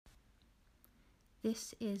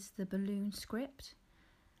This is the balloon script.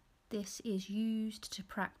 This is used to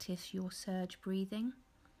practice your surge breathing,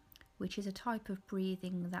 which is a type of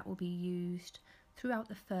breathing that will be used throughout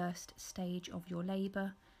the first stage of your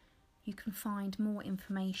labour. You can find more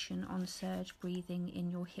information on surge breathing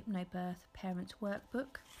in your Hypnobirth Parents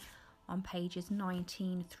Workbook on pages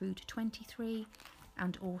 19 through to 23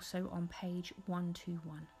 and also on page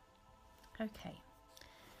 121. Okay,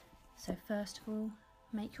 so first of all,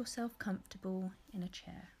 make yourself comfortable in a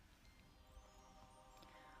chair.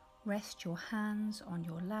 Rest your hands on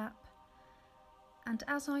your lap, and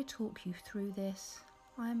as I talk you through this,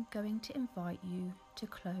 I am going to invite you to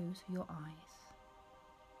close your eyes.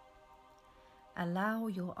 Allow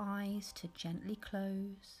your eyes to gently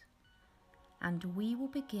close, and we will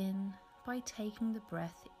begin by taking the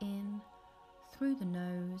breath in through the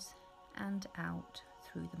nose and out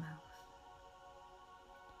through the mouth.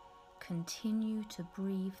 Continue to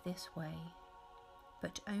breathe this way,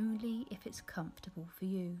 but only if it's comfortable for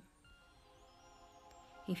you.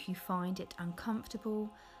 If you find it uncomfortable,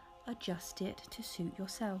 adjust it to suit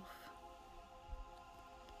yourself.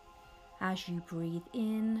 As you breathe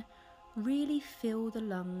in, really fill the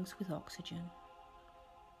lungs with oxygen.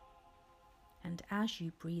 And as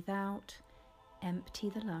you breathe out, empty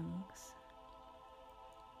the lungs.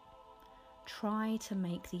 Try to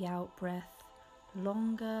make the out-breath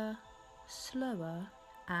longer, slower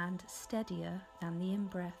and steadier than the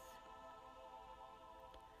in-breath.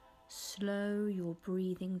 Slow your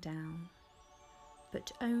breathing down,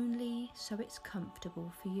 but only so it's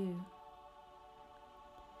comfortable for you.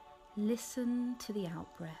 Listen to the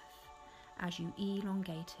out-breath as you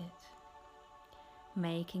elongate it,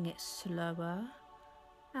 making it slower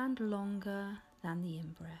and longer than the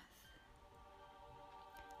in-breath.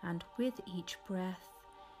 And with each breath,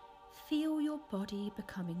 feel your body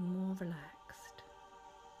becoming more relaxed.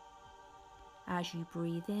 As you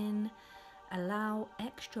breathe in, allow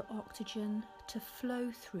extra oxygen to flow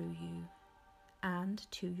through you and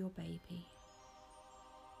to your baby.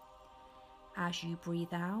 As you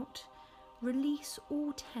breathe out, release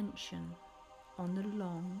all tension on the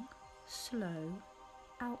long, slow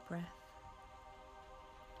out-breath.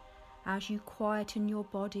 As you quieten your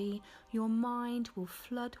body, your mind will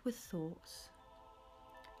flood with thoughts.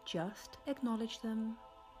 Just acknowledge them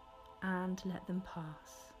and let them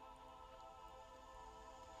pass.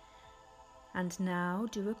 And now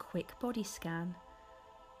do a quick body scan,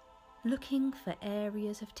 looking for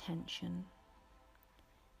areas of tension.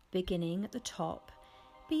 Beginning at the top,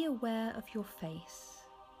 be aware of your face.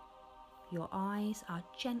 Your eyes are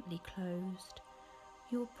gently closed,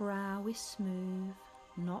 your brow is smooth,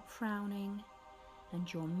 not frowning,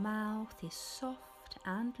 and your mouth is soft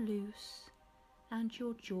and loose, and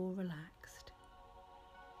your jaw relaxed.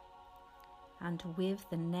 And with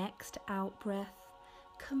the next out-breath,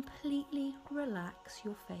 completely relax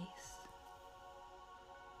your face.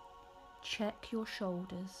 Check your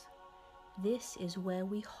shoulders. This is where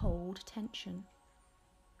we hold tension.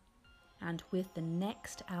 And with the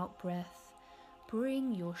next out-breath,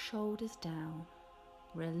 bring your shoulders down.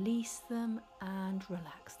 Release them and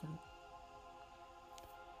relax them.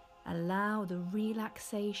 Allow the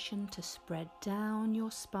relaxation to spread down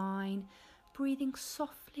your spine, breathing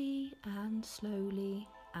softly and slowly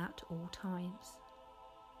at all times.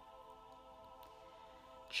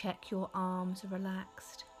 Check your arms are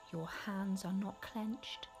relaxed, your hands are not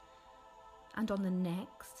clenched, and on the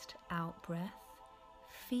next out-breath,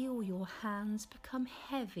 feel your hands become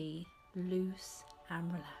heavy, loose and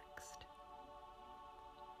relaxed.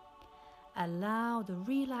 Allow the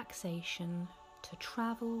relaxation to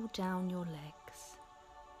travel down your legs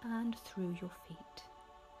and through your feet.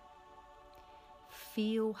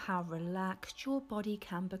 Feel how relaxed your body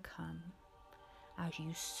can become as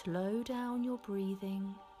you slow down your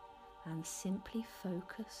breathing and simply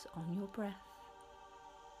focus on your breath.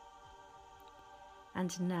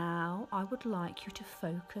 And now I would like you to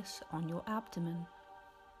focus on your abdomen.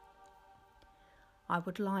 I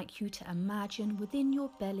would like you to imagine within your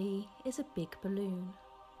belly is a big balloon.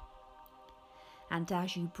 And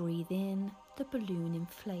as you breathe in, the balloon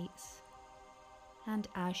inflates. And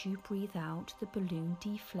as you breathe out, the balloon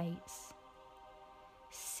deflates.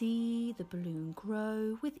 See the balloon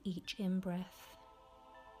grow with each in-breath.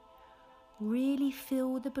 Really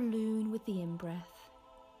fill the balloon with the in-breath.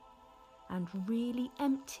 And really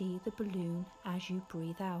empty the balloon as you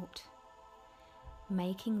breathe out,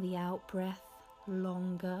 making the out-breath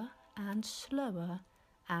longer and slower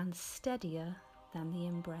and steadier than the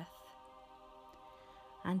in-breath.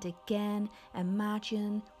 And again,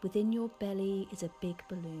 imagine within your belly is a big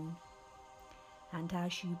balloon. And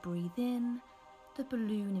as you breathe in, the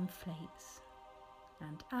balloon inflates.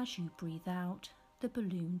 And as you breathe out, the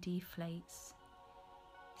balloon deflates.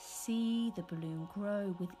 See the balloon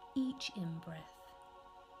grow with each in-breath,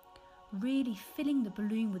 really filling the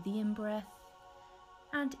balloon with the in-breath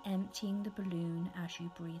and emptying the balloon as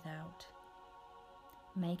you breathe out,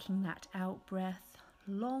 making that out-breath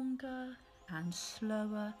longer and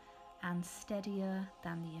slower and steadier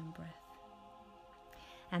than the in-breath.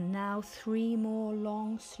 And now 3 more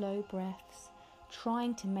long, slow breaths,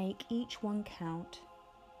 trying to make each one count.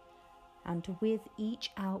 And with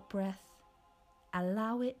each out-breath,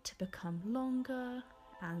 allow it to become longer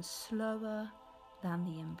and slower than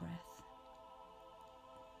the in-breath.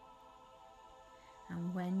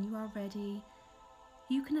 And when you are ready,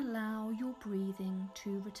 you can allow your breathing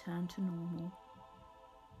to return to normal.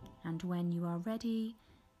 And when you are ready,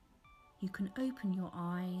 you can open your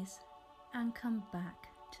eyes and come back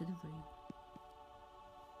to the room.